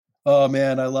Oh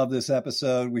man, I love this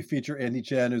episode. We feature Andy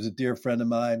Chen, who's a dear friend of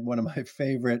mine, one of my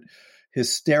favorite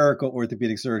hysterical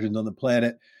orthopedic surgeons on the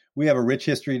planet. We have a rich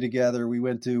history together. We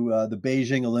went to the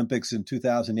Beijing Olympics in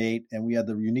 2008, and we had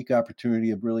the unique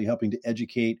opportunity of really helping to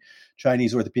educate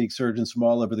Chinese orthopedic surgeons from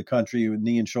all over the country with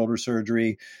knee and shoulder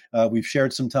surgery. We've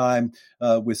shared some time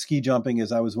with ski jumping,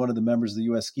 as I was one of the members of the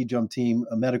U.S. ski jump team,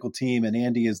 a medical team, and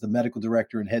Andy is the medical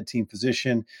director and head team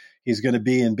physician. He's going to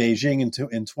be in Beijing in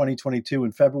 2022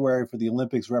 in February for the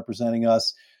Olympics representing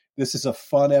us. This is a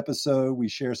fun episode. We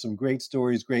share some great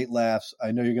stories, great laughs.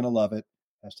 I know you're going to love it.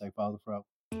 Hashtag follow the pro.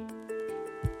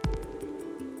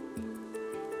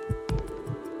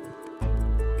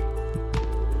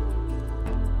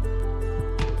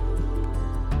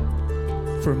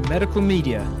 From Medical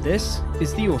Media, this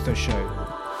is The Ortho Show.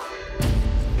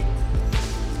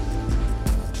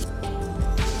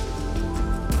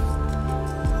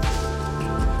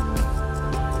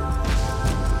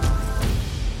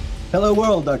 Hello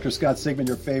world, Dr. Scott Sigman,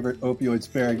 your favorite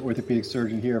opioid-sparing orthopedic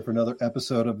surgeon here for another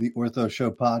episode of the Ortho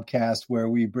Show podcast, where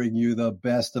we bring you the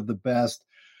best of the best.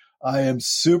 I am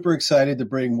super excited to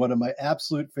bring one of my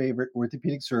absolute favorite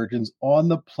orthopedic surgeons on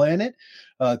the planet.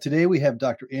 Today we have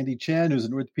Dr. Andy Chen, who's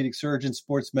an orthopedic surgeon,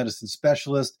 sports medicine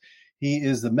specialist. He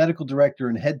is the medical director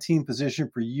and head team physician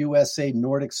for USA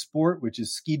Nordic Sport, which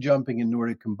is ski jumping and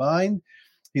Nordic combined.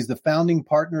 He's the founding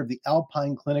partner of the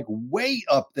Alpine Clinic way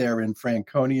up there in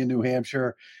Franconia, New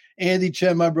Hampshire. Andy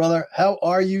Chen, my brother, how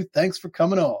are you? Thanks for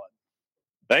coming on.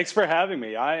 Thanks for having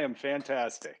me. I am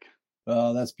fantastic.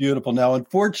 Oh, that's beautiful. Now,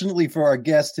 unfortunately for our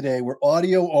guest today, we're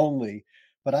audio only,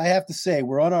 but I have to say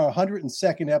we're on our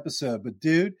 102nd episode. But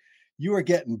dude, you are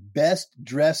getting Best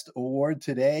Dressed Award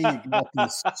today. You got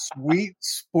this sweet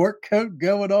sport coat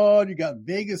going on. You got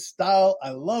Vegas style. I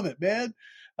love it, man.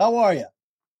 How are you?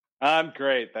 I'm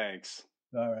great, thanks.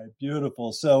 All right,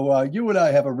 beautiful. So you and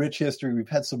I have a rich history. We've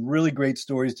had some really great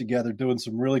stories together, doing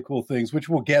some really cool things, which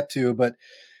we'll get to. But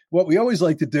what we always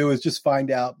like to do is just find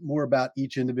out more about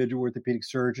each individual orthopedic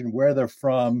surgeon, where they're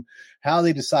from, how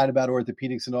they decide about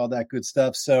orthopedics and all that good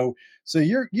stuff. So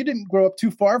you didn't grow up too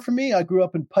far from me. I grew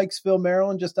up in Pikesville,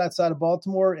 Maryland, just outside of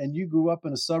Baltimore, and you grew up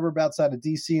in a suburb outside of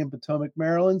DC in Potomac,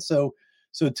 Maryland. So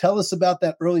tell us about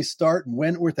that early start and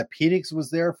when orthopedics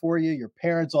was there for you, your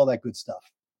parents, all that good stuff.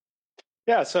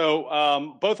 Yeah,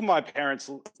 so both of my parents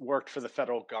worked for the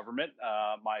federal government.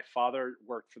 My father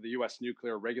worked for the U.S.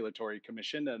 Nuclear Regulatory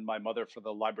Commission and my mother for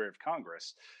the Library of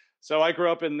Congress. So I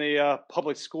grew up in the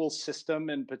public school system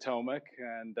in Potomac.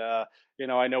 And,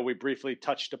 I know we briefly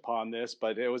touched upon this,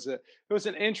 but it was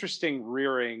an interesting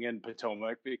rearing in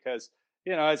Potomac because,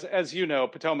 as you know,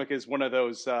 Potomac is one of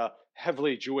those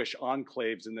heavily Jewish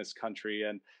enclaves in this country.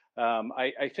 And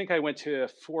I think I went to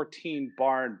 14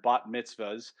 bar and bat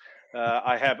mitzvahs.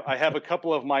 I have a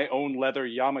couple of my own leather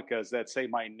yarmulkes that say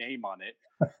my name on it.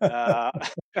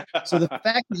 So the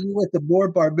fact that you went to more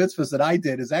bar mitzvahs than I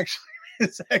did is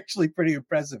actually pretty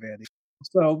impressive, Andy.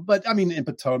 So, but I mean, in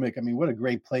Potomac, what a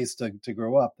great place to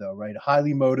grow up, though, right?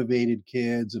 Highly motivated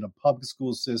kids in a public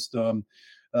school system.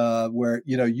 Where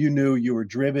you knew you were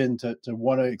driven to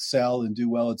want to excel and do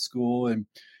well at school,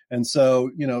 and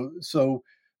so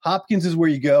Hopkins is where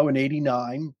you go in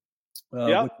 '89,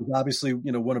 which is obviously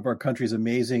one of our country's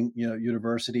amazing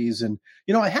universities, and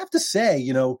I have to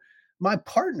say my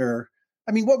partner.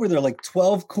 What were there, like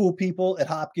 12 cool people at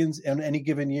Hopkins in any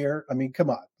given year? Come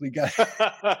on, we got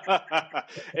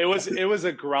it was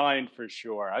a grind for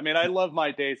sure. I love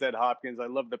my days at Hopkins. I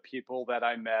love the people that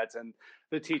I met and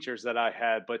the teachers that I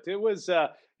had. But it was, it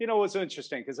was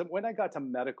interesting because when I got to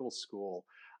medical school,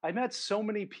 I met so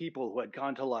many people who had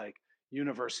gone to like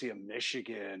University of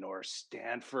Michigan or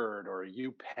Stanford or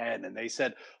UPenn, and they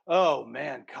said, "Oh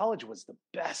man, college was the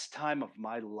best time of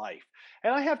my life."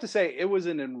 And I have to say, it was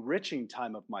an enriching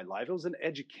time of my life. It was an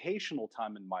educational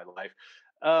time in my life,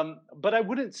 but I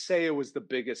wouldn't say it was the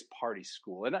biggest party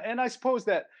school. And I suppose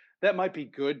that might be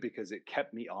good because it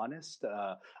kept me honest.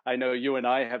 I know you and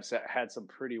I have had some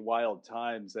pretty wild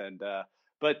times,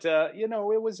 But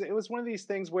it was one of these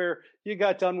things where you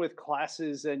got done with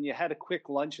classes and you had a quick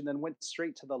lunch and then went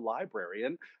straight to the library.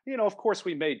 And of course,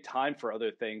 we made time for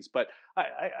other things. But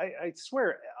I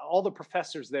swear, all the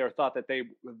professors there thought that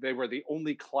they were the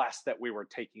only class that we were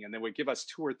taking, and they would give us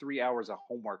 2 or 3 hours of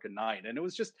homework a night. And it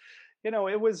was just,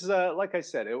 it was like I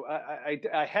said,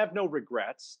 I have no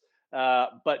regrets,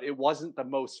 but it wasn't the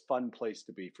most fun place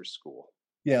to be for school.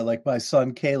 Yeah, like my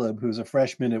son Caleb, who's a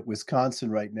freshman at Wisconsin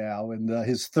right now, and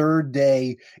his third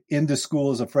day into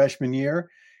school as a freshman year,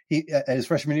 at his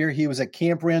freshman year, he was at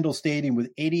Camp Randall Stadium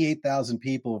with 88,000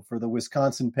 people for the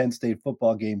Wisconsin-Penn State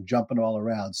football game, jumping all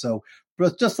around. So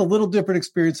but just a little different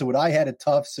experience than what I had at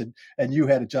Tufts and you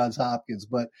had at Johns Hopkins.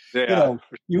 But,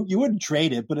 you wouldn't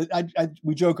trade it. But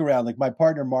we joke around. Like my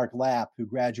partner, Mark Lapp, who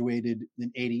graduated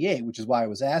in 88, which is why I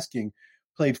was asking,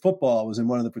 played football, was in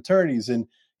one of the fraternities. And,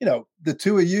 the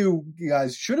two of you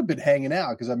guys should have been hanging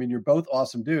out because, I mean, you're both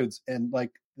awesome dudes. And,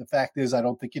 like, the fact is, I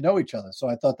don't think you know each other. So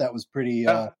I thought that was pretty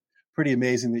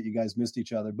amazing that you guys missed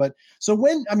each other. But so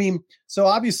so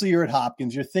obviously you're at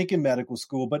Hopkins, you're thinking medical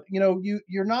school, but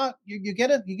you're not, you get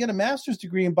a master's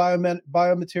degree in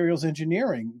biomaterials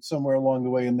engineering somewhere along the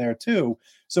way in there too.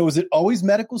 So was it always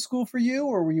medical school for you,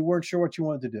 or you weren't sure what you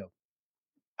wanted to do?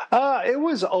 It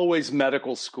was always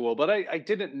medical school, but I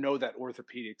didn't know that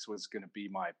orthopedics was going to be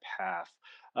my path.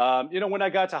 When I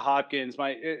got to Hopkins,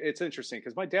 it's interesting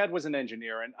because my dad was an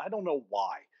engineer, and I don't know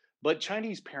why, but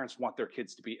Chinese parents want their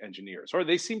kids to be engineers, or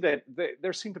there seem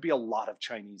to be a lot of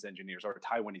Chinese engineers, or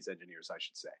Taiwanese engineers, I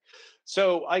should say.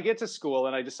 So I get to school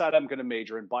and I decide I'm going to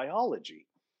major in biology.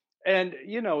 And,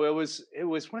 it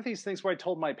was one of these things where I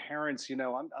told my parents,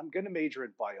 I'm going to major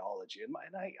in biology. And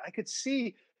I could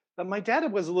see that my dad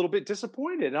was a little bit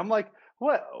disappointed. I'm like,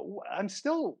 what? I'm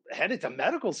still headed to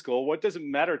medical school. What does it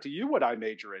matter to you what I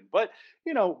major in? But,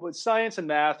 science and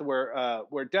math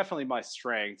were definitely my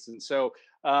strengths. And so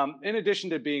in addition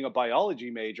to being a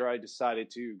biology major, I decided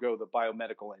to go the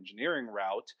biomedical engineering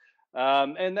route.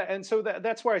 And so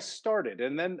that's where I started.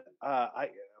 And then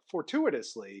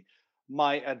fortuitously,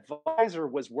 my advisor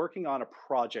was working on a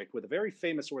project with a very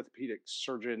famous orthopedic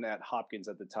surgeon at Hopkins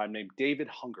at the time named David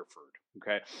Hungerford.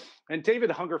 Okay. And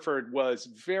David Hungerford was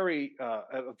a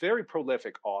very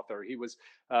prolific author.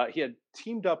 He had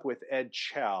teamed up with Ed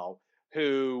Chow,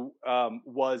 who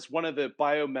was one of the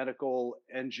biomedical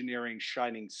engineering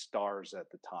shining stars at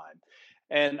the time.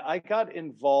 And I got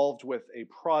involved with a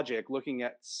project looking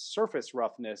at surface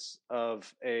roughness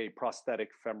of a prosthetic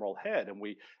femoral head. And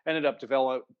we ended up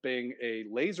developing a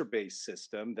laser-based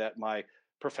system that my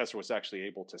professor was actually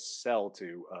able to sell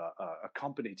to a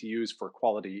company to use for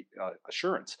quality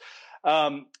assurance.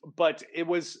 But it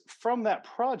was from that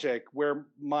project where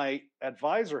my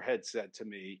advisor had said to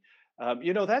me,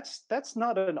 that's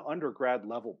not an undergrad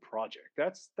level project.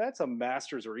 That's a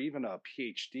master's or even a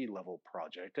PhD level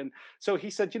project. And so he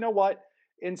said, you know what?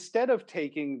 Instead of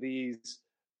taking these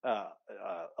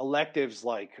electives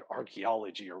like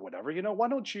archaeology or whatever, why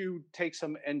don't you take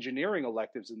some engineering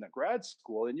electives in the grad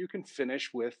school and you can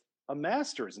finish with a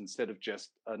master's instead of just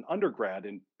an undergrad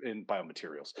in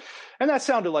biomaterials. And that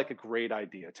sounded like a great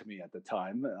idea to me at the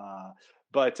time.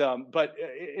 But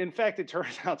in fact, it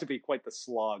turned out to be quite the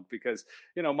slog because,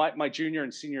 my junior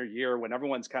and senior year, when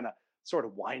everyone's kind of sort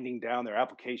of winding down, their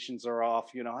applications are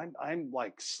off, I'm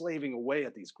like slaving away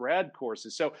at these grad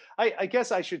courses. So I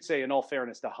guess I should say, in all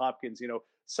fairness to Hopkins,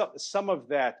 some of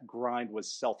that grind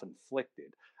was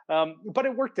self-inflicted. But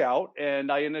it worked out,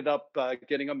 and I ended up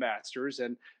getting a master's.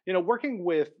 And working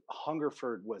with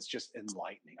Hungerford was just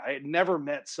enlightening. I had never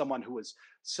met someone who was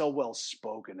so well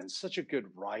spoken and such a good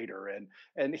writer,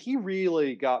 and he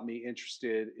really got me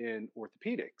interested in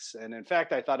orthopedics. And in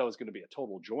fact, I thought I was going to be a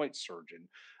total joint surgeon.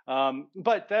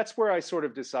 But that's where I sort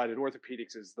of decided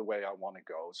orthopedics is the way I want to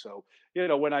go. So,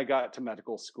 when I got to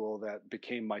medical school, that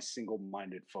became my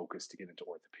single-minded focus to get into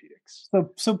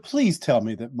orthopedics. So please tell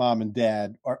me that mom and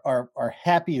dad are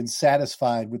happy and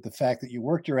satisfied with the fact that you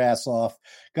worked your ass off,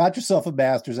 got yourself a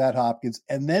master's at Hopkins,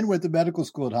 and then went to medical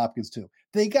school at Hopkins too.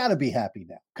 They got to be happy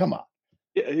now. Come on.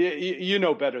 You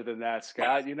know better than that,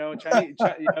 Scott.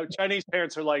 Chinese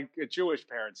parents are like Jewish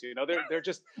parents. They're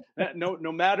just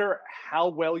no matter how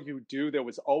well you do, there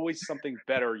was always something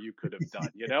better you could have done.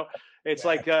 It's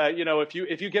like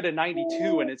if you get a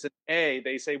 92 and it's an A,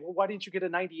 they say, well, why didn't you get a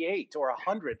 98 or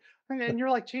 100? And you're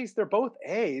like, geez, they're both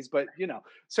A's, but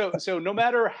so no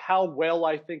matter how well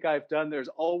I think I've done,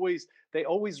 they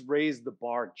always raise the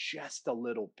bar just a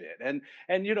little bit. And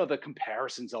the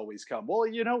comparisons always come. Well,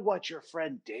 you know what your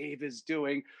friend Dave is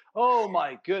doing? Oh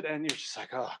my good. And you're just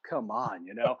like, oh, come on,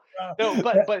 No,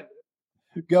 but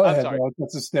go ahead. No,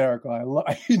 that's hysterical.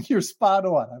 You're spot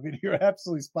on. I mean, you're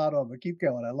absolutely spot on, but keep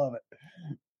going. I love it.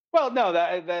 Well, no,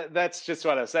 that's just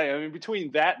what I was saying. I mean,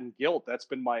 between that and guilt, that's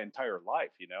been my entire life,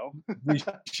 We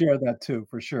share that too,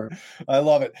 for sure. I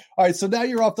love it. All right, so now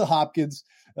you're off to Hopkins,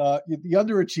 the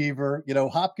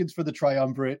underachiever, Hopkins for the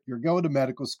triumvirate. You're going to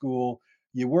medical school.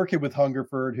 You're working with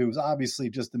Hungerford, who's obviously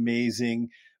just amazing.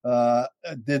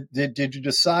 Did you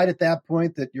decide at that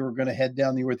point that you were going to head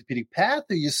down the orthopedic path,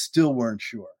 or you still weren't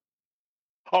sure?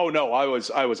 Oh no, I was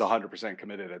 100%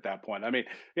 committed at that point. I mean,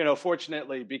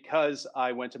 fortunately, because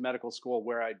I went to medical school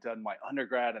where I'd done my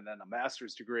undergrad and then a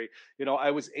master's degree,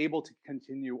 I was able to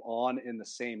continue on in the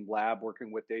same lab,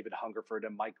 working with David Hungerford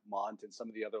and Mike Mont and some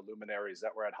of the other luminaries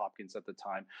that were at Hopkins at the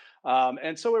time.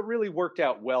 And so it really worked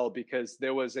out well because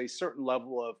there was a certain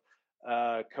level of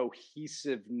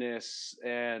cohesiveness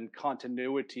and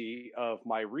continuity of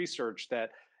my research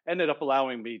that ended up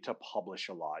allowing me to publish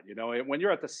a lot. When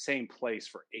you're at the same place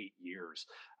for 8 years,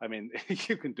 I mean,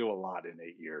 you can do a lot in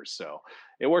 8 years. So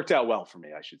it worked out well for me,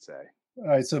 I should say. All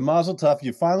right, so Mazel Tov,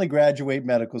 you finally graduate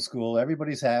medical school.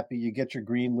 Everybody's happy. You get your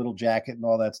green little jacket and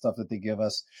all that stuff that they give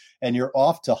us, and you're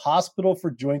off to Hospital for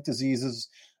Joint Diseases,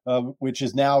 which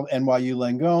is now NYU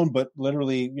Langone, but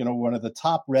literally, one of the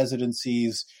top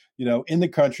residencies, in the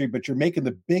country. But you're making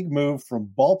the big move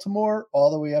from Baltimore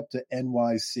all the way up to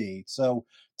NYC. So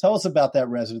tell us about that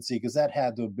residency, because that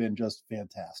had to have been just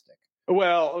fantastic.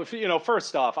 Well,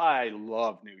 first off, I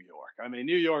love New York. I mean,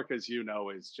 New York, as you know,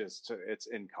 is just, it's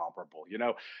incomparable.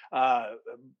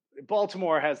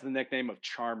 Baltimore has the nickname of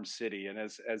Charm City. And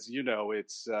as you know,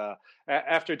 it's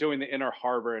after doing the Inner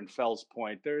Harbor and Fells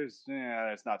Point, there's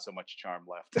not so much charm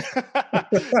left.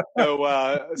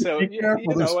 so be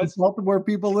careful. There's Baltimore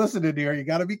people listening here. You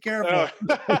got to be careful.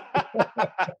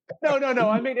 No.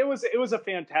 I mean, it was a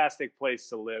fantastic place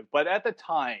to live. But at the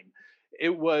time,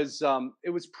 it was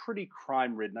pretty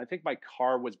crime ridden. I think my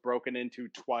car was broken into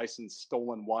twice and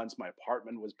stolen once. My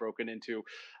apartment was broken into.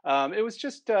 It was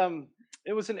just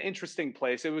it was an interesting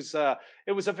place. It was a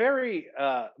very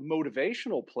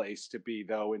motivational place to be,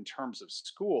 though, in terms of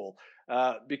school,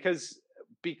 because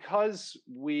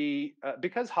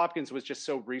Hopkins was just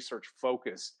so research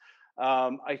focused.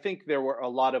 I think there were a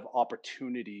lot of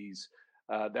opportunities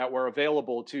that were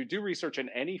available to do research in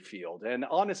any field, and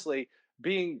honestly,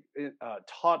 being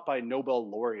taught by Nobel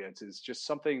laureates is just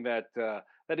something that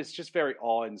is just very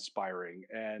awe-inspiring.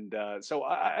 And so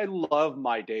I love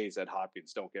my days at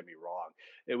Hopkins. Don't get me wrong.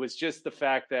 It was just the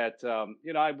fact that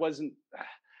I wasn't.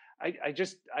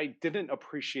 I didn't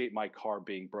appreciate my car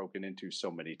being broken into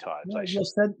so many times. Well, you'll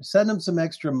send them some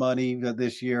extra money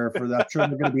this year for that. I'm sure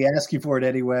they're going to be asking for it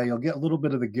anyway. You'll get a little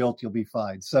bit of the guilt. You'll be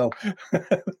fine. So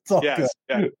it's all good.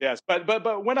 Yes.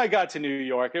 But when I got to New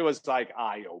York, it was like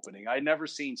eye-opening. I'd never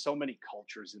seen so many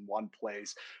cultures in one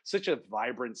place. Such a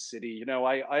vibrant city.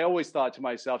 I always thought to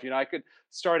myself, I could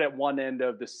start at one end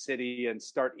of the city and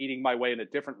start eating my way in a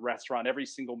different restaurant every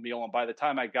single meal, and by the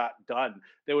time I got done,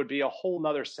 there would be a whole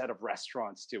nother set of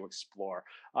restaurants to explore.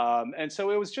 And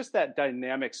so it was just that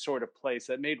dynamic sort of place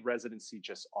that made residency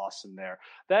just awesome there.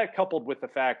 That coupled with the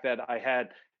fact that I had,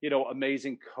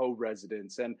 amazing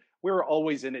co-residents, and we were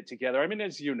always in it together. I mean,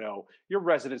 as you know, your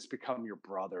residents become your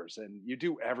brothers, and you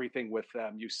do everything with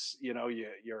them.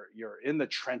 You're in the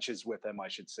trenches with them, I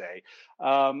should say.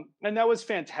 And that was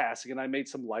fantastic. And I made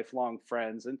some lifelong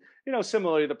friends. And,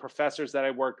 similarly, the professors that I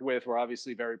worked with were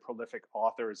obviously very prolific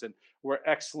authors and were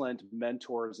excellent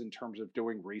mentors in terms of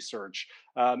doing research.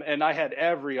 And I had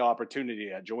every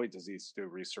opportunity at joint disease to do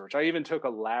research. I even took a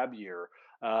lab year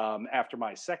after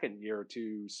my second year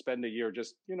to spend a year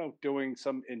just, doing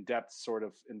some in-depth sort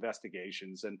of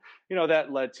investigations. And,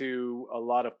 that led to a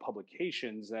lot of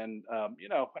publications. And,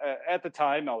 at the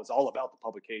time I was all about the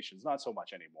publications, not so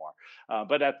much anymore.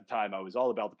 But at the time I was all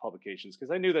about the publications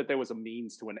because I knew that there was a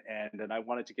means to an end and I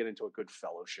wanted to get into a good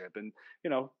fellowship. And,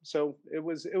 so it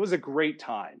was a great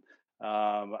time.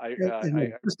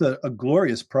 Just a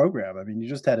glorious program. I mean, you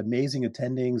just had amazing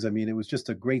attendings. I mean, it was just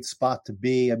a great spot to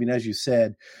be. I mean, as you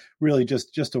said, really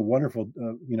just a wonderful,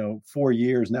 4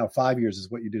 years, now 5 years is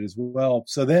what you did as well.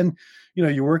 So then,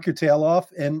 you work your tail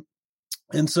off. And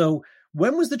so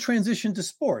when was the transition to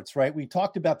sports, right? We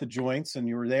talked about the joints and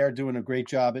you were there doing a great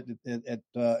job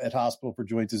at Hospital for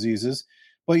Joint Diseases,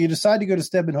 but you decided to go to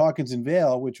Steadman-Hawkins in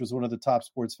Vail, which was one of the top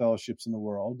sports fellowships in the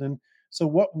world. And so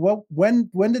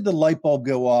when did the light bulb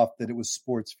go off that it was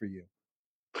sports for you?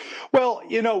 Well,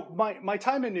 my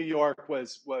time in New York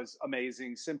was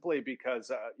amazing simply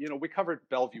because, we covered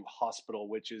Bellevue Hospital,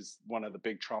 which is one of the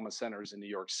big trauma centers in New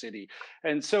York City.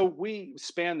 And so we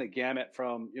span the gamut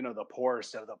from, the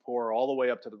poorest of the poor all the way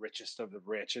up to the richest of the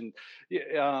rich. And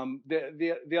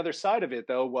the other side of it,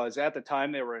 though, was at the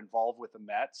time they were involved with the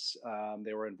Mets.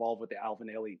 They were involved with the Alvin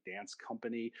Ailey Dance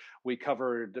Company. We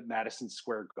covered Madison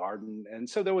Square Garden. And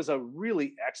so there was a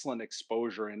really excellent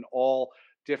exposure in all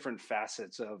different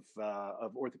facets of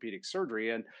orthopedic surgery.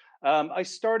 And I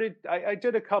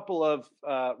did a couple of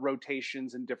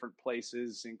rotations in different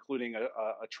places, including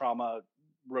a trauma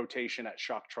rotation at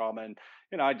shock trauma. And,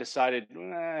 I decided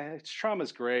trauma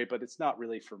is great, but it's not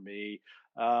really for me.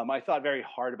 I thought very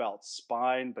hard about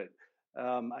spine, but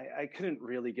I couldn't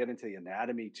really get into the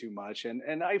anatomy too much.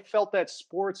 And I felt that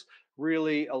sports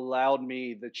really allowed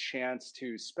me the chance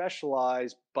to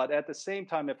specialize. But at the same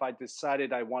time, if I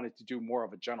decided I wanted to do more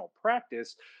of a general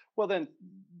practice, well, then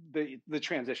the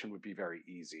transition would be very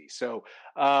easy. So,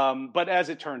 but as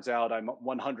it turns out, I'm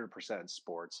 100%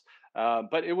 sports.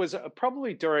 But it was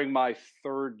probably during my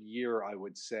third year, I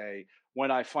would say, when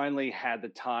I finally had the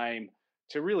time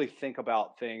to really think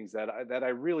about things that I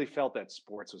really felt that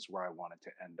sports was where I wanted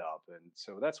to end up. And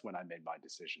so that's when I made my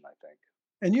decision, I think.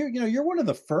 And you're one of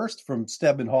the first from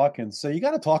Steadman-Hawkins, so you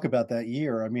got to talk about that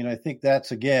year. I mean, I think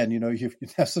that's again,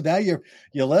 so now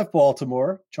you left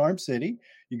Baltimore, Charm City,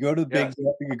 you go to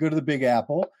the Big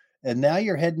Apple, and now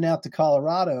you're heading out to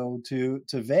Colorado to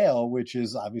Vail, which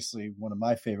is obviously one of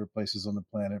my favorite places on the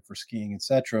planet for skiing,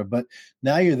 etc. But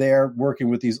now you're there working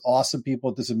with these awesome people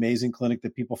at this amazing clinic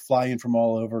that people fly in from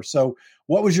all over. So,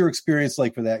 what was your experience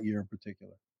like for that year in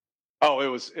particular? Oh,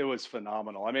 it was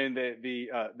phenomenal. I mean,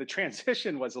 the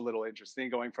transition was a little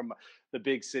interesting, going from the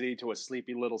big city to a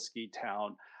sleepy little ski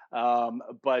town.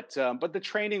 But the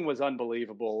training was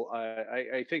unbelievable.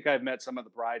 I think I've met some of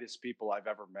the brightest people I've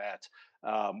ever met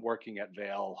working at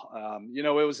Vail. It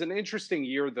was an interesting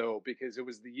year though, because it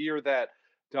was the year that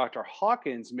Dr.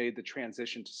 Hawkins made the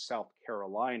transition to South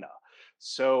Carolina.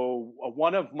 So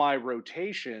one of my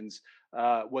rotations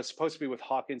was supposed to be with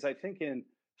Hawkins, I think in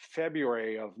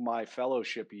February of my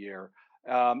fellowship year.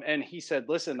 And he said,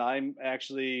 listen, I'm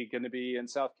actually going to be in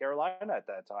South Carolina at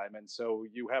that time. And so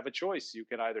you have a choice. You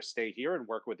can either stay here and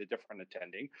work with a different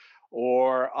attending,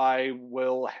 or I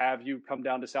will have you come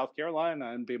down to South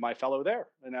Carolina and be my fellow there.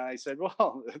 And I said,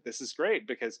 well, this is great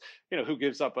because, who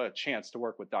gives up a chance to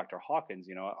work with Dr. Hawkins,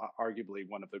 arguably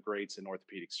one of the greats in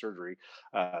orthopedic surgery,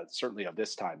 certainly of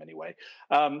this time anyway.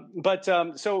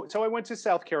 So I went to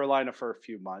South Carolina for a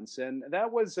few months, and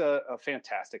that was a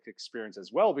fantastic experience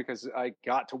as well, because I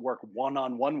got to work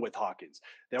one-on-one with Hawkins.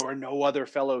 There were no other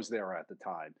fellows there at the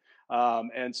time.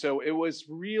 And so it was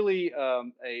really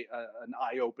an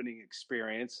eye-opening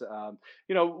experience.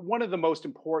 One of the most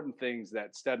important things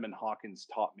that Steadman-Hawkins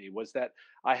taught me was that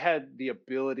I had the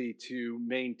ability to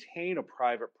maintain a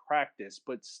private practice,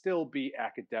 but still be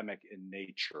academic in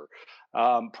nature.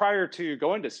 Prior to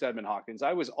going to Steadman-Hawkins,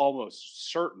 I was almost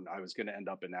certain I was going to end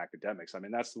up in academics. I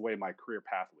mean, that's the way my career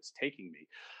path was taking me.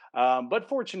 But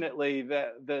fortunately,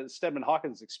 the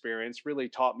Steadman-Hawkins experience really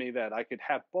taught me that I could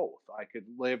have both. I could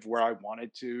live where I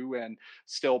wanted to and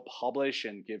still publish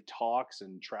and give talks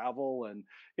and travel. And,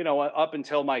 up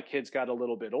until my kids got a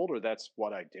little bit older, that's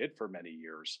what I did for many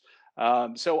years.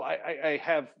 So I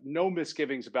have no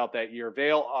misgivings about that year.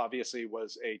 Vail obviously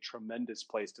was a tremendous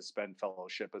place to spend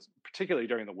fellowship, particularly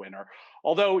during the winter.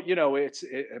 Although,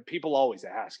 people always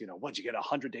ask, what'd you get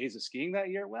 100 days of skiing that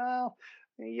year? Well,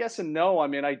 yes and no. I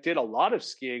mean, I did a lot of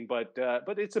skiing, but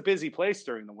it's a busy place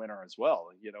during the winter as well.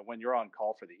 When you're on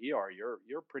call for the ER,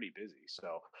 you're pretty busy.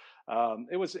 So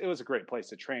it was a great place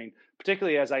to train,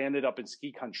 particularly as I ended up in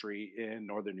ski country in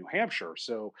northern New Hampshire.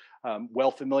 So well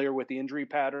familiar with the injury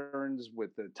patterns,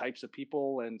 with the types of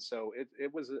people, and so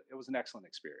it was an excellent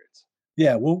experience.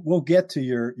 Yeah, we'll get to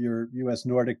your U.S.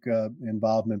 Nordic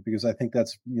involvement, because I think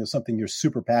that's something you're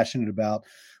super passionate about.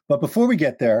 But before we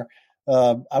get there,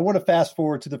 I want to fast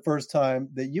forward to the first time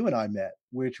that you and I met,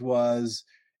 which was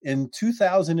in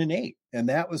 2008, and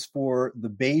that was for the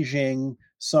Beijing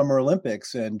Summer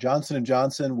Olympics. And Johnson &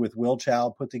 Johnson with Will Chow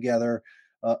put together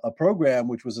a program,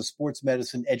 which was a sports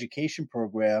medicine education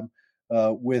program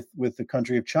with the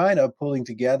country of China, pulling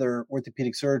together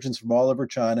orthopedic surgeons from all over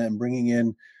China and bringing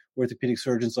in orthopedic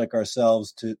surgeons like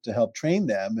ourselves to help train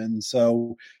them. And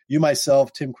so you,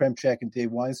 myself, Tim Kremchek, and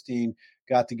Dave Weinstein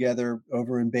got together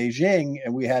over in Beijing,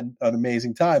 and we had an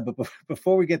amazing time. But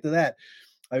before we get to that,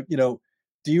 do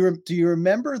you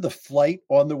remember the flight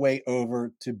on the way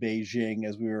over to Beijing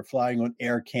as we were flying on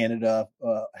Air Canada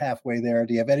halfway there?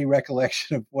 Do you have any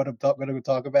recollection of what I'm going to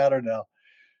talk about, or no?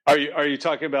 Are you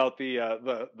talking about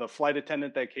the flight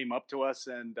attendant that came up to us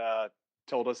and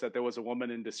told us that there was a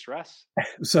woman in distress?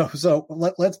 So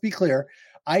let's be clear.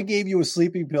 I gave you a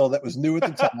sleeping pill that was new at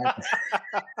the time.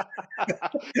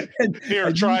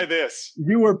 Here, try this.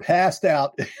 You were passed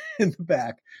out in the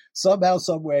back. Somehow,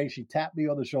 some way, she tapped me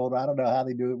on the shoulder. I don't know how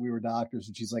they knew that we were doctors.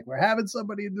 And she's like, "We're having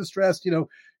somebody in distress. Can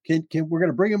we're going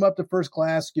to bring him up to first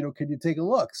class. Can you take a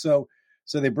look?" So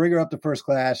they bring her up to first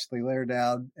class. They lay her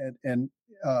down, and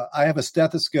I have a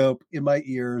stethoscope in my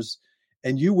ears.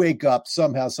 And you wake up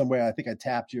somehow, some way. I think I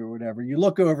tapped you or whatever. You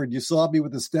look over and you saw me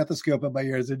with the stethoscope in my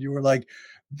ears, and you were like,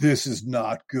 "This is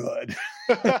not good."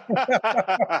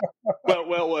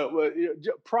 Well,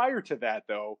 prior to that,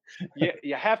 though,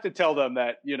 you have to tell them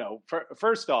that,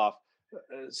 first off,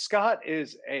 Scott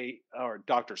or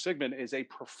Dr. Sigman is a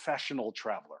professional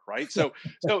traveler, right? So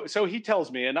he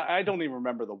tells me, and I don't even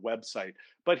remember the website,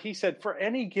 but he said for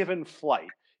any given flight,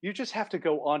 you just have to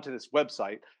go onto this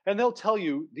website and they'll tell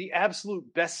you the absolute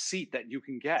best seat that you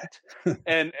can get.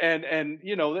 And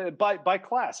by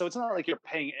class. So it's not like you're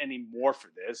paying any more for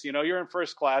this. You're in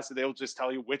first class and they'll just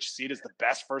tell you which seat is the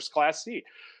best first class seat.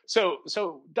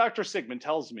 So Dr. Sigman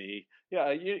tells me,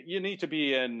 yeah, you need to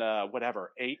be in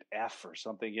whatever 8F or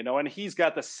something, and he's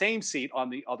got the same seat on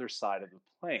the other side of the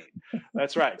plane.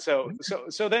 That's right. So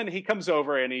then he comes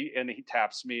over and he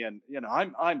taps me, and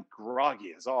I'm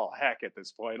groggy as all heck at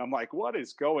this point. I'm like, what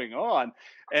is going on?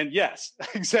 And yes,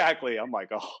 exactly. I'm like,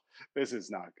 oh, this is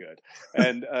not good.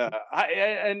 And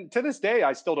and to this day,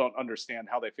 I still don't understand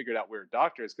how they figured out we were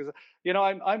doctors, because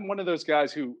I'm one of those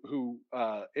guys who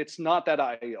it's not that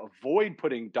I avoid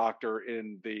putting doctor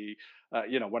in the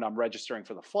when I'm registering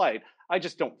for the flight. I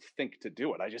just don't think to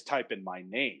do it. I just type in my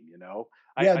name.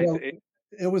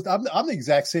 It was. I'm the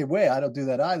exact same way. I don't do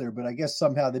that either. But I guess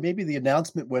somehow maybe the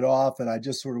announcement went off, and I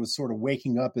just was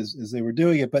waking up as they were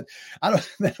doing it. But I don't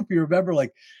know if you remember,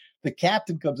 like, the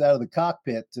captain comes out of the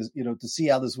cockpit to see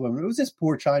how this woman. It was this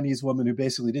poor Chinese woman who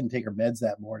basically didn't take her meds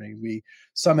that morning. We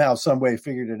somehow, some way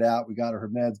figured it out. We got her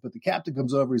meds, but the captain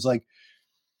comes over. He's like,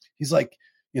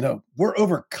 we're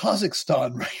over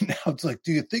Kazakhstan right now. It's like,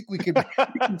 do you think we can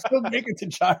still make it to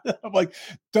China? I'm like,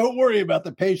 don't worry about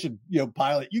the patient,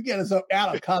 pilot. You get us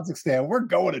out of Kazakhstan. We're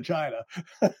going to China.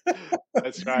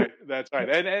 That's right.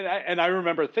 And I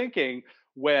remember thinking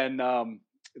when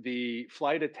the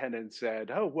flight attendant said,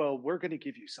 oh, well, we're going to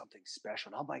give you something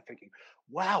special. And I'm like thinking,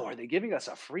 wow, are they giving us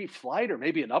a free flight or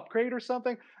maybe an upgrade or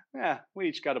something? Yeah, we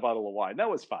each got a bottle of wine. That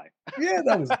was fine. Yeah,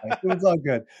 that was nice. It was all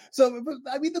good. So,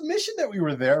 I mean, the mission that we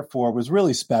were there for was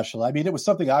really special. I mean, it was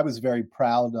something I was very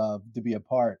proud of to be a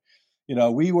part.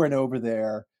 We went over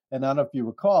there, and I don't know if you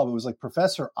recall, it was like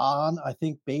Professor An, I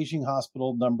think, Beijing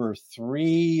Hospital number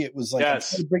 3. It was like,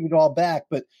 yes. I'm trying to bring it all back,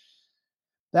 but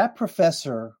that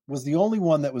professor was the only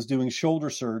one that was doing shoulder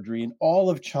surgery in all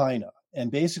of China. And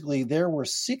basically, there were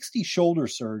 60 shoulder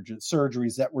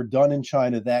surgeries that were done in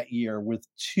China that year, with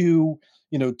 2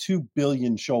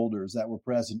 billion shoulders that were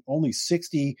present. Only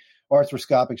 60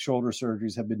 arthroscopic shoulder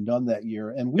surgeries have been done that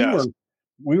year. And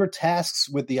we were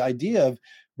tasked with the idea of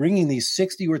bringing these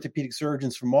 60 orthopedic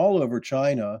surgeons from all over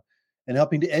China and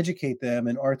helping to educate them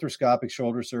in arthroscopic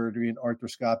shoulder surgery and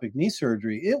arthroscopic knee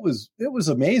surgery. It was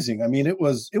amazing. I mean, it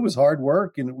was hard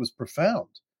work, and it was profound.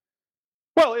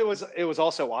 Well, it was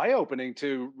also eye-opening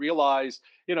to realize,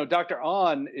 Dr.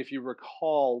 An, if you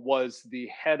recall, was the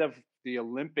head of the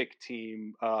Olympic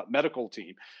team, medical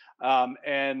team,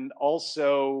 and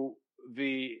also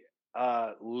the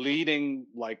leading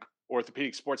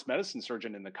orthopedic sports medicine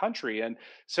surgeon in the country. And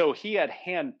so he had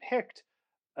handpicked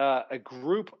a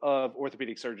group of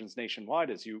orthopedic surgeons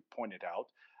nationwide, as you pointed out.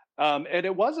 And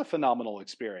it was a phenomenal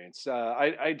experience.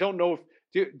 I don't know if,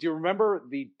 do you remember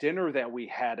the dinner that we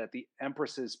had at the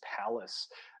Empress's Palace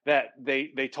that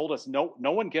they told us no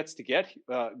one gets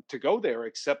to go there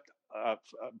except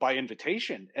by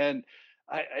invitation. And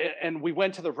we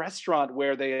went to the restaurant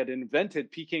where they had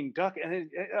invented Peking duck. And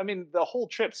the whole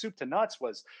trip, soup to nuts,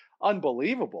 was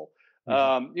unbelievable.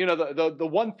 Mm-hmm. The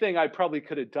one thing I probably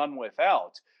could have done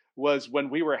without was when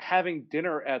we were having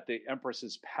dinner at the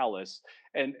Empress's Palace.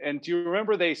 And do you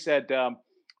remember they said,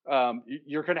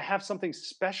 you're going to have something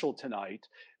special tonight.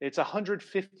 It's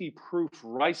 150 proof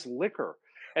rice liquor.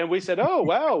 And we said, oh,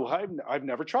 wow, I've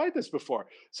never tried this before.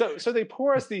 So they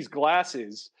pour us these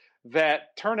glasses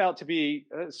that turn out to be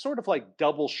sort of like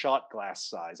double shot glass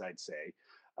size, I'd say.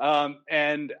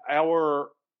 And our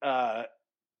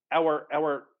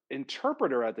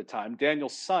interpreter at the time, Daniel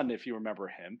Sun, if you remember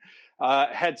him,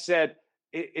 had said,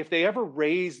 if they ever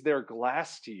raise their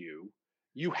glass to you,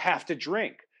 you have to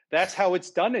drink. That's how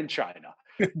it's done in China,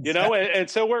 and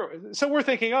so we're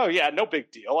thinking, oh yeah, no big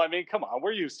deal. I mean, come on,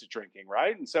 we're used to drinking,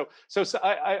 right? And so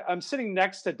I'm sitting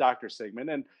next to Dr.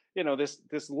 Sigman, and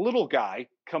this little guy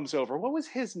comes over. What was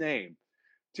his name?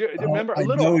 Do you remember? I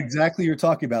know exactly what you're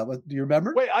talking about. Do you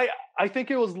remember? Wait, I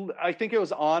think it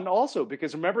was on also,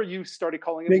 because remember you started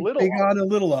calling him Little Big On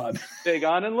and Little On. Big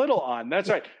On and Little On. That's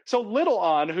right. So Little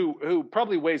On, who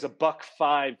probably weighs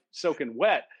 $105 soaking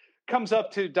wet, comes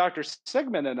up to Dr.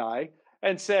 Sigman and I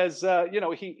and says,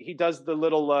 he does the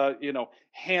little,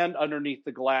 hand underneath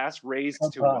the glass raised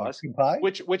to us,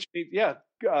 which yeah.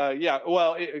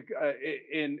 Well,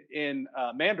 in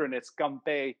Mandarin, it's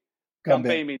ganbei.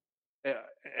 Ganbei means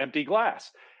empty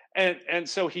glass. And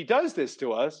so he does this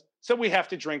to us. So we have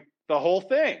to drink the whole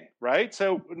thing, right?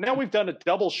 So now we've done a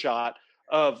double shot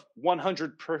of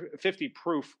 150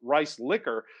 proof rice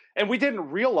liquor. And we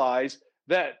didn't realize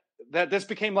that this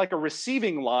became like a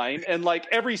receiving line, and like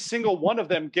every single one of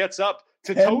them gets up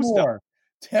to 10 toast more. them.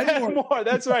 10 more.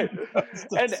 That's right.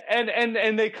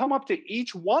 And they come up to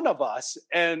each one of us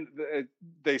and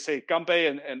they say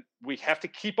 "Gambe," and we have to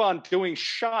keep on doing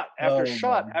shot after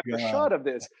shot after shot of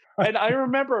this. And I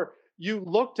remember you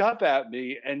looked up at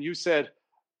me and you said,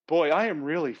 "Boy, I am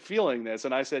really feeling this."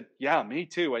 And I said, "Yeah, me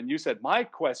too." And you said, "My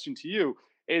question to you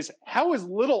is, how is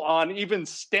Little On even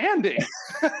standing?"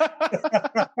 and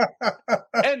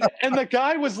the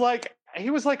guy was like, he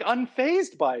was like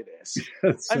unfazed by this.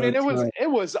 I mean, it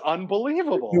was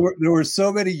unbelievable. There were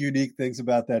so many unique things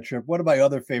about that trip. One of my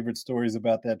other favorite stories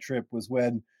about that trip was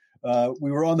when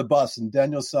we were on the bus and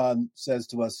Daniel-san says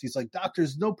to us, he's like,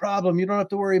 "Doctors, no problem. You don't have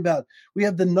to worry about it. We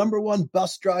have the #1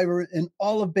 bus driver in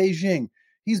all of Beijing.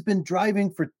 He's been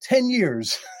driving for 10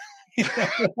 years.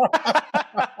 I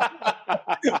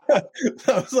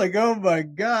was like, "Oh my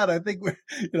God, I think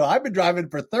I've been driving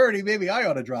for 30. Maybe I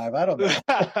ought to drive. I don't know."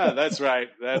 That's right.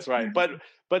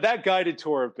 But that guided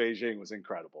tour of Beijing was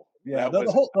incredible. Yeah,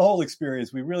 the whole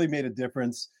experience, we really made a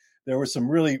difference. There were some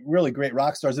really, really great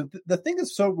rock stars. And the thing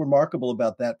that's so remarkable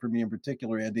about that for me in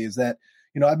particular, Andy, is that,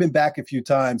 I've been back a few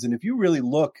times. And if you really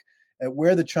look at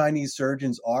where the Chinese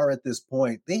surgeons are at this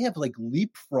point, they have like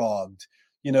leapfrogged,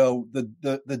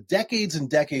 the decades and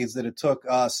decades that it took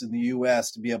us in the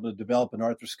US to be able to develop an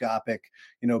arthroscopic,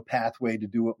 pathway to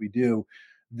do what we do.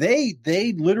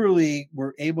 They literally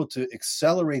were able to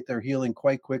accelerate their healing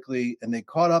quite quickly, and they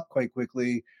caught up quite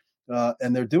quickly.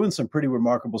 And they're doing some pretty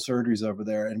remarkable surgeries over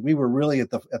there. And we were really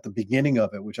at the beginning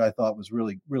of it, which I thought was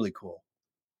really, really cool.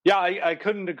 Yeah, I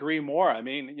couldn't agree more. I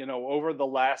mean, over the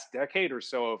last decade or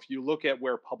so, if you look at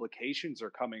where publications are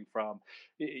coming from,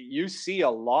 you see a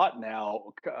lot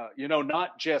now,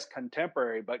 not just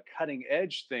contemporary, but cutting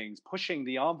edge things, pushing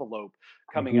the envelope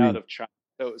coming out of China.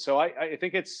 So I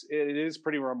think it is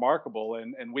pretty remarkable.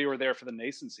 And we were there for the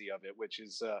nascency of it, which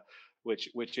is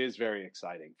very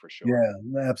exciting for sure. Yeah,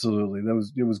 absolutely.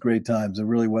 It was great times, and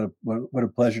really what a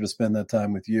pleasure to spend that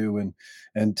time with you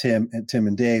and Tim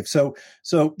and Dave. So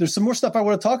there's some more stuff I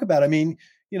want to talk about. I mean,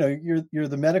 you're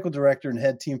the medical director and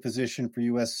head team physician for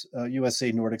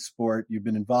USA Nordic Sport. You've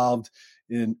been involved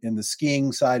in the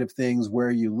skiing side of things where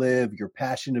you live. You're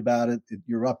passionate about it.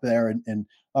 You're up there in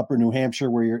Upper New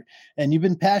Hampshire and you've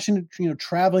been passionate,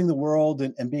 traveling the world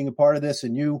and being a part of this.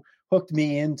 And you hooked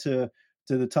me into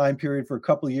the time period for a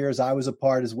couple of years. I was a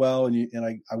part as well.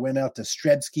 And I went out to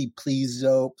Stredski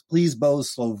Plizbo,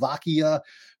 Slovakia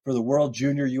for the World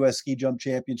Junior U.S. Ski Jump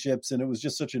Championships. And it was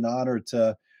just such an honor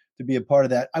to be a part of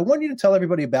that. I want you to tell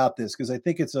everybody about this because I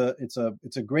think it's a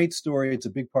great story. It's a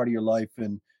big part of your life,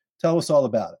 and tell us all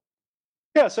about it.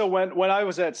 Yeah, so when I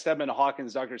was at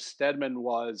Steadman-Hawkins, Dr. Steadman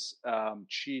was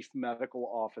chief medical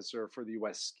officer for the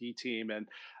U.S. ski team. And,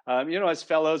 as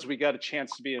fellows, we got a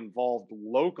chance to be involved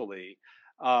locally.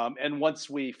 And once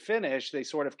we finished, they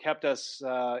sort of kept us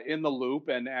in the loop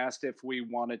and asked if we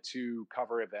wanted to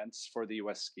cover events for the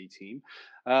U.S. ski team.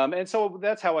 And so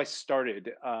that's how I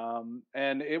started.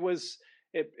 And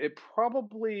it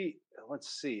probably,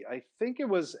 let's see, I think it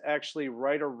was actually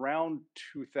right around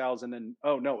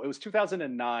it was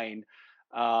 2009.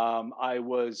 I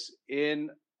was in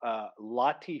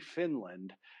Lahti,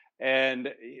 Finland,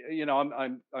 and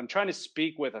I'm trying to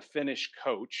speak with a Finnish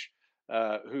coach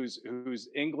whose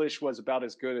English was about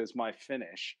as good as my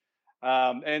Finnish.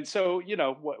 And so,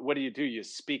 what do? You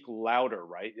speak louder,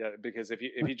 right? Because if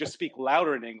you just speak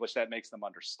louder in English, that makes them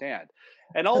understand.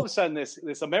 And all of a sudden,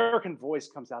 this American voice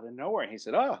comes out of nowhere, and he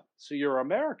said, "Oh, so you're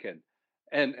American?"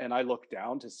 And I looked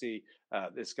down to see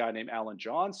this guy named Alan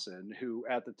Johnson, who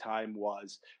at the time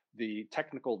was the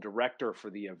technical director for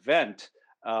the event.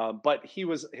 But he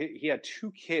had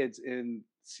 2 kids in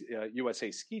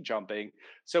USA ski jumping.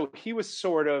 So he was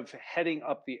sort of heading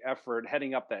up the effort,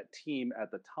 heading up that team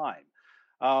at the time.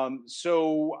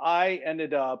 So I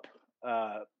ended up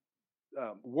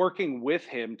working with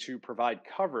him to provide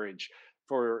coverage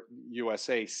for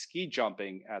USA ski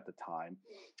jumping at the time,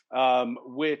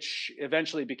 which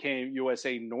eventually became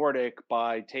USA Nordic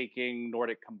by taking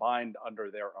Nordic Combined under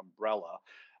their umbrella.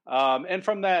 And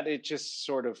from that, it just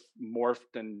sort of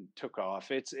morphed and took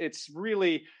off. It's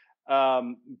really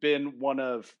been one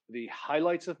of the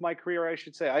highlights of my career, I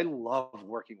should say. I love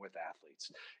working with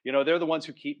athletes. They're the ones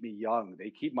who keep me young.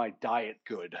 They keep my diet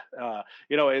good.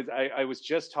 I was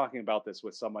just talking about this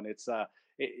with someone.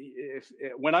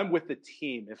 When I'm with the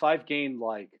team, if I've gained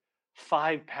like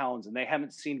 5 pounds and they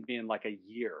haven't seen me in like a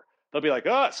year, they'll be like,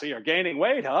 "Oh, so you're gaining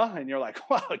weight, huh?" And you're like,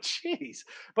 "Wow, geez."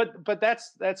 But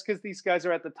that's because these guys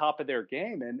are at the top of their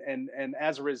game, and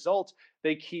as a result,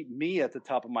 they keep me at the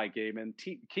top of my game and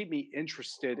keep me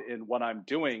interested in what I'm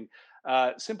doing.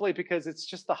 Simply because it's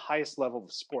just the highest level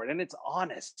of sport, and it's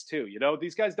honest too.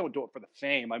 These guys don't do it for the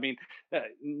fame. I mean,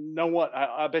 no one.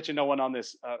 I bet you no one on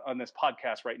this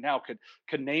podcast right now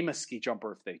could name a ski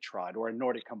jumper if they tried, or a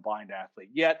Nordic combined athlete.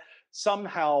 Yet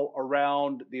somehow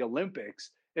around the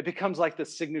Olympics, it becomes like the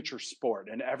signature sport,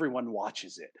 and everyone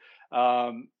watches it.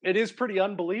 It is pretty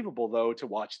unbelievable, though, to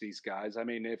watch these guys. I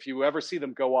mean, if you ever see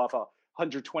them go off a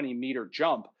 120-meter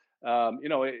jump.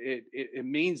 It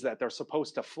means that they're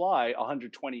supposed to fly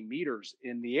 120 meters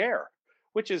in the air,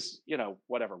 which is,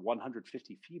 whatever,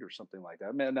 150 feet or something like that.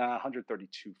 I mean,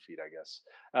 132 feet, I guess,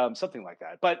 something like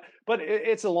that. But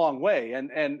it's a long way.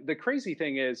 And the crazy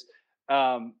thing is,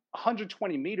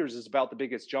 120 meters is about the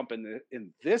biggest jump in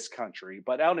this country.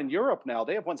 But out in Europe now,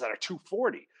 they have ones that are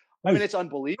 240. I mean, it's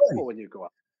unbelievable when you go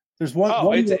out. There's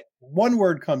one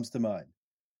word comes to mind: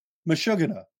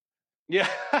 Meshuggah. Yeah,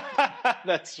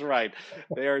 that's right.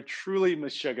 They are truly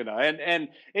Meshuggah. And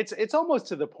it's almost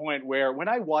to the point where when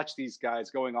I watch these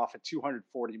guys going off a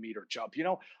 240-meter jump,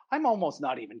 I'm almost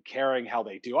not even caring how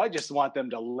they do. I just want them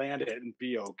to land it and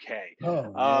be okay.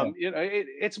 Oh,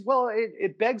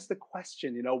 it begs the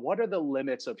question, what are the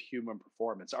limits of human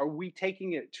performance? Are we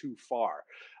taking it too far?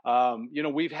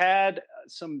 We've had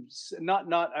some,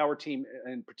 not our team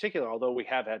in particular, although we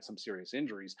have had some serious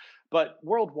injuries, but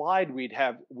worldwide we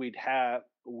have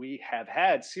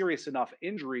had serious enough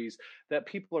injuries that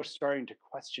people are starting to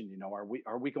question,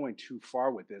 are we going too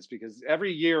far with this? Because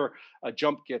every year a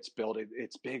jump gets built,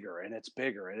 it's bigger and it's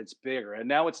bigger and it's bigger. And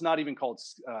now it's not even called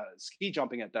ski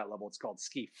jumping at that level. It's called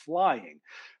ski flying,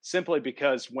 simply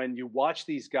because when you watch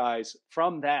these guys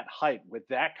from that height with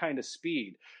that kind of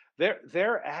speed,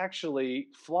 they're actually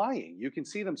flying. You can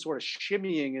see them sort of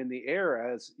shimmying in the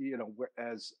air as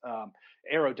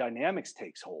aerodynamics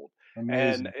takes hold.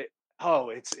 amazing. And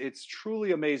it's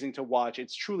truly amazing to watch.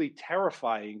 It's truly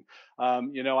terrifying.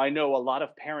 I know a lot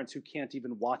of parents who can't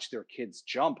even watch their kids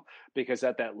jump because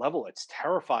at that level, it's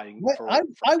terrifying. I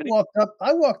walked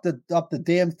up the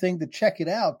damn thing to check it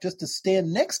out just to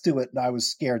stand next to it, and I was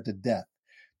scared to death.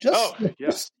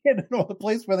 Just standing on the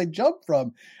place where they jumped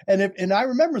from. And I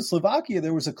remember in Slovakia,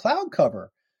 there was a cloud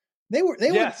cover. They were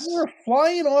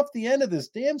flying off the end of this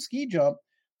damn ski jump,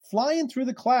 flying through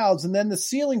the clouds, and then the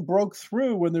ceiling broke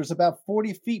through when there's about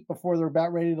 40 feet before they're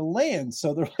about ready to land.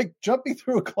 So they're like jumping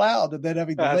through a cloud and then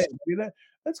having to land. I mean,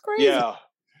 that's crazy.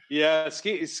 Yeah.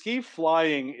 Ski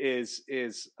flying is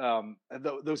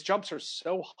those jumps are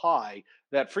so high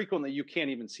that frequently you can't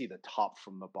even see the top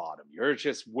from the bottom. You're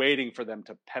just waiting for them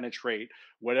to penetrate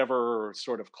whatever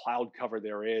sort of cloud cover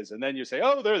there is, and then you say,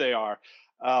 "Oh, there they are."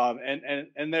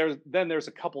 And there's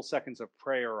a couple seconds of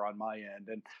prayer on my end,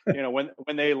 and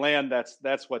when they land,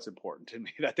 that's what's important to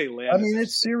me, that they land. I mean,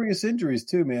 it's serious injuries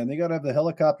too, man. They got to have the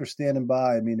helicopter standing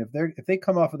by. I mean, if they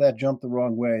come off of that jump the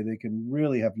wrong way, they can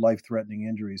really have life-threatening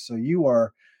injuries. So you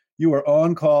are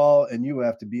on call and you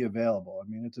have to be available. I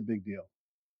mean, it's a big deal.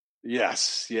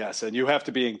 Yes, and you have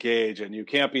to be engaged, and you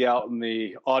can't be out in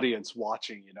the audience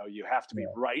watching. You have to be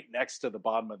right next to the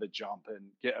bottom of the jump and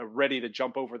get ready to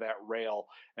jump over that rail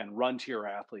and run to your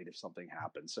athlete if something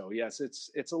happens. So yes,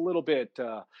 it's a little bit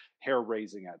hair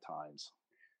raising at times.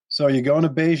 So are you going to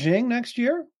Beijing next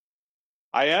year?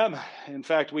 I am. In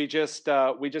fact, we just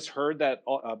heard that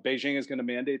Beijing is going to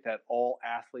mandate that all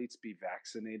athletes be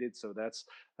vaccinated. So that's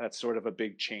sort of a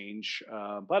big change.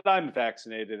 But I'm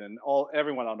vaccinated, and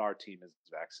everyone on our team is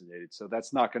vaccinated. So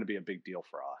that's not going to be a big deal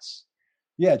for us.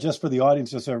 Yeah, just for the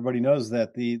audience, just so everybody knows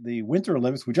that the Winter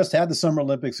Olympics, we just had the Summer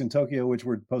Olympics in Tokyo, which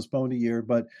were postponed a year,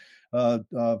 but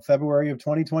February of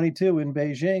 2022 in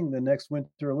Beijing, the next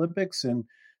Winter Olympics, and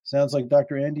sounds like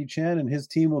Dr. Andy Chen and his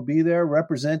team will be there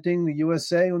representing the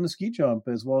USA on the ski jump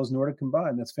as well as Nordic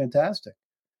combined. That's fantastic.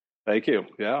 Thank you.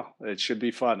 Yeah, it should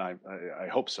be fun. I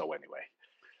hope so anyway.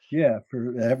 Yeah,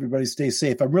 for everybody stay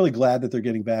safe. I'm really glad that they're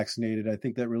getting vaccinated. I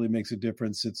think that really makes a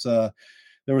difference. It's there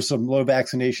were some low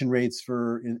vaccination rates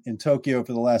in Tokyo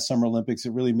for the last Summer Olympics.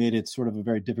 It really made it sort of a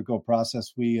very difficult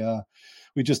process. We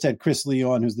just had Chris Lee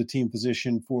on, who's the team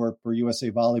physician for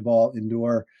USA Volleyball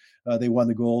Indoor. They won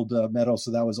the gold medal,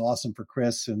 so that was awesome for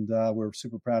Chris, and we're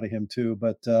super proud of him too.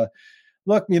 But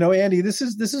look, Andy, this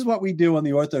is what we do on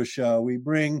the Ortho Show.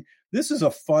 This is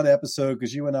a fun episode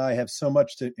because you and I have so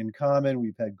much in common.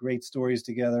 We've had great stories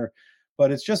together,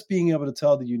 but it's just being able to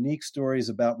tell the unique stories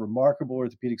about remarkable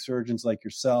orthopedic surgeons like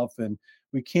yourself, and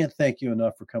we can't thank you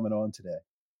enough for coming on today.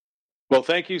 Well,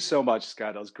 thank you so much,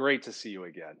 Scott. It was great to see you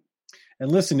again.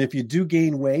 And listen, if you do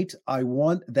gain weight, I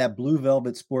want that blue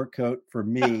velvet sport coat for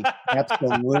me.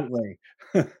 Absolutely.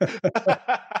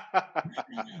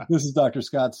 This is Dr.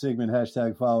 Scott Sigman,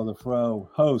 #FollowTheFro,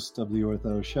 host of The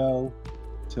Ortho Show.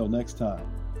 Till next time.